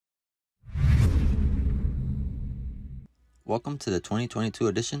welcome to the 2022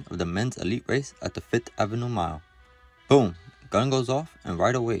 edition of the men's elite race at the 5th Avenue Mile. Boom! Gun goes off, and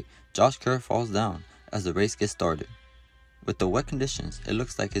right away, Josh Kerr falls down as the race gets started. With the wet conditions, it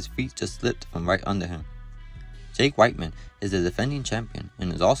looks like his feet just slipped from right under him. Jake Wightman is the defending champion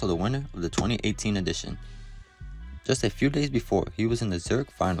and is also the winner of the 2018 edition. Just a few days before, he was in the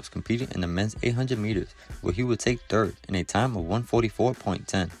Zurich finals competing in the men's 800 meters, where he would take third in a time of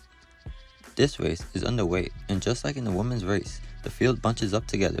 1:44.10. This race is underway, and just like in the women's race, the field bunches up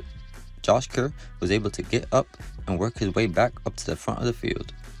together. Josh Kerr was able to get up and work his way back up to the front of the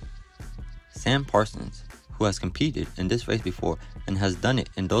field. Sam Parsons, who has competed in this race before and has done it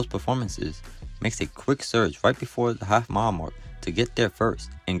in those performances, makes a quick surge right before the half-mile mark to get there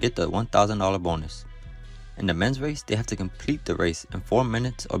first and get the $1,000 bonus. In the men's race, they have to complete the race in 4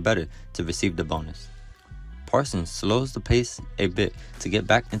 minutes or better to receive the bonus. Parsons slows the pace a bit to get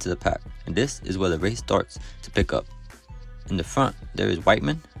back into the pack, and this is where the race starts to pick up. In the front, there is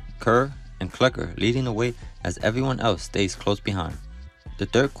Wightman, Kerr, and Klecker leading the way as everyone else stays close behind. The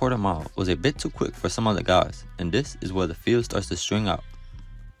third quarter mile was a bit too quick for some of the guys, and this is where the field starts to string out.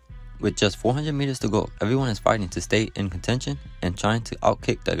 With just 400 meters to go, everyone is fighting to stay in contention and trying to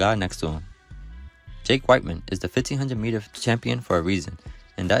outkick the guy next to him. Jake Wightman is the 1500 meter champion for a reason,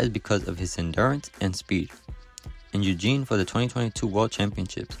 and that is because of his endurance and speed. In Eugene for the 2022 World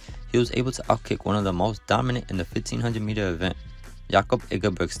Championships, he was able to outkick one of the most dominant in the 1500 meter event, Jakob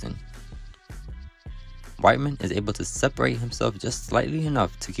Ingebrigtsen. Wightman is able to separate himself just slightly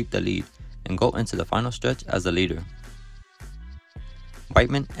enough to keep the lead and go into the final stretch as the leader.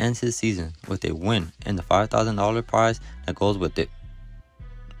 Wightman ends his season with a win and the $5,000 prize that goes with it.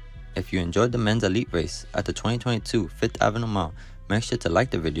 If you enjoyed the men's elite race at the 2022 5th Avenue Mile, make sure to like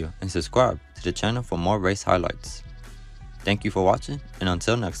the video and subscribe to the channel for more race highlights. Thank you for watching, and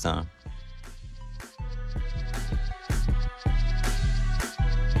until next time.